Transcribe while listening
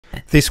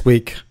This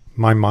week,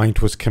 my mind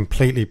was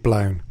completely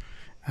blown,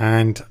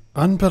 and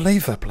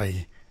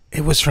unbelievably,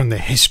 it was from the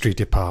history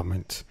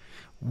department.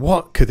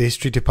 What could the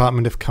history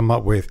department have come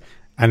up with?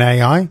 An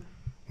AI?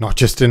 Not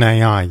just an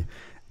AI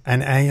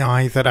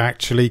that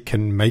actually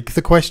can make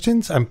the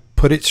questions and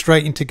put it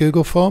straight into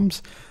Google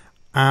Forms?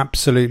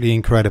 Absolutely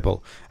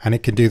incredible. And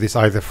it can do this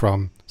either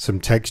from some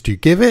text you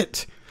give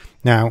it.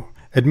 Now,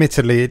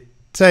 admittedly, it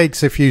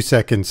takes a few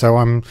seconds, so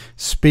I'm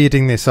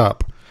speeding this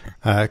up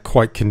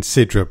quite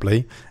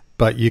considerably,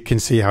 but you can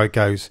see how it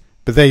goes.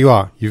 But there you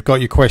are. You've got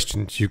your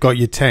questions, you've got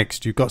your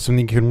text, you've got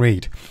something you can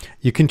read.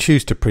 You can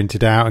choose to print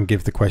it out and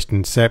give the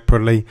questions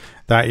separately.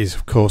 That is,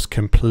 of course,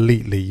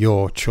 completely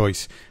your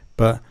choice.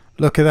 But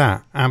look at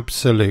that.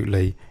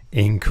 Absolutely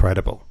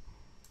incredible.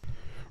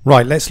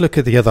 Right, let's look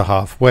at the other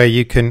half, where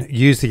you can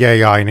use the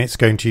AI and it's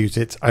going to use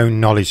its own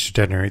knowledge to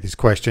generate these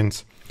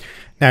questions.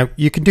 Now,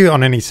 you can do it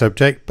on any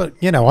subject, but,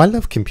 you know, I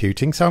love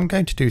computing, so I'm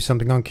going to do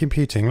something on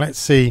computing. Let's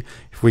see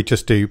if we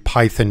just do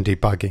Python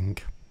debugging.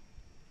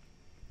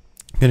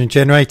 I'm going to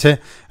generate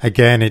it.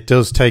 Again, it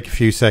does take a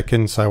few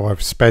seconds, so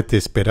I've sped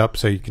this bit up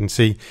so you can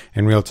see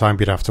in real time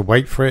you'd have to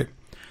wait for it.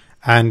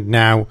 And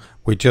now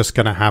we're just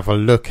going to have a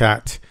look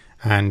at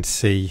and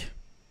see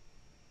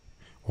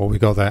what we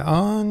got there.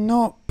 Oh,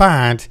 not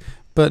bad,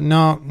 but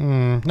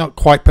not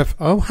quite perfect.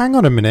 Oh, hang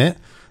on a minute.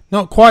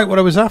 Not quite what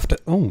I was after.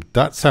 Oh,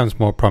 that sounds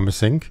more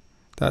promising.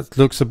 That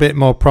looks a bit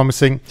more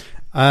promising.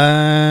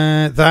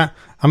 That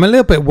I'm a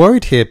little bit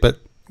worried here,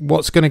 but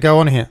what's going to go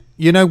on here?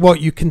 You know what?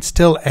 You can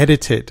still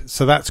edit it,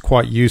 so that's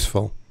quite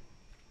useful.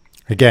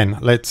 Again,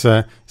 let's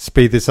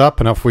speed this up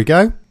and off we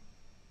go.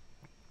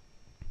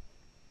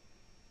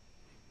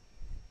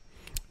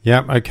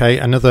 Yep, okay,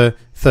 another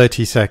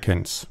 30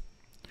 seconds.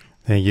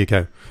 There you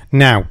go.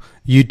 Now,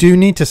 you do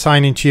need to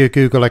sign into your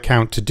Google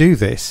account to do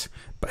this,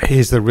 but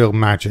here's the real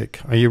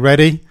magic. Are you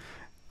ready?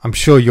 I'm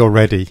sure you're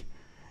ready.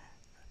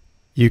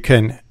 You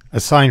can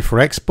assign for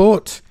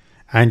export,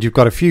 and you've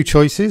got a few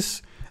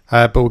choices,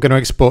 but we're going to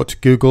export to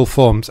Google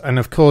Forms. And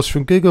of course,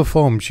 from Google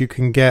Forms, you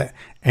can get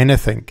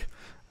anything.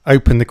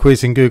 Open the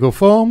quiz in Google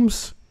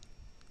Forms,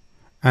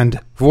 and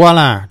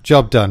voila,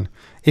 job done.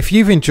 If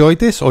you've enjoyed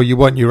this or you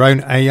want your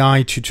own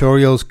AI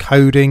tutorials,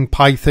 coding,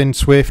 Python,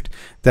 Swift,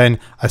 then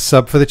a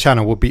sub for the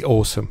channel would be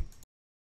awesome.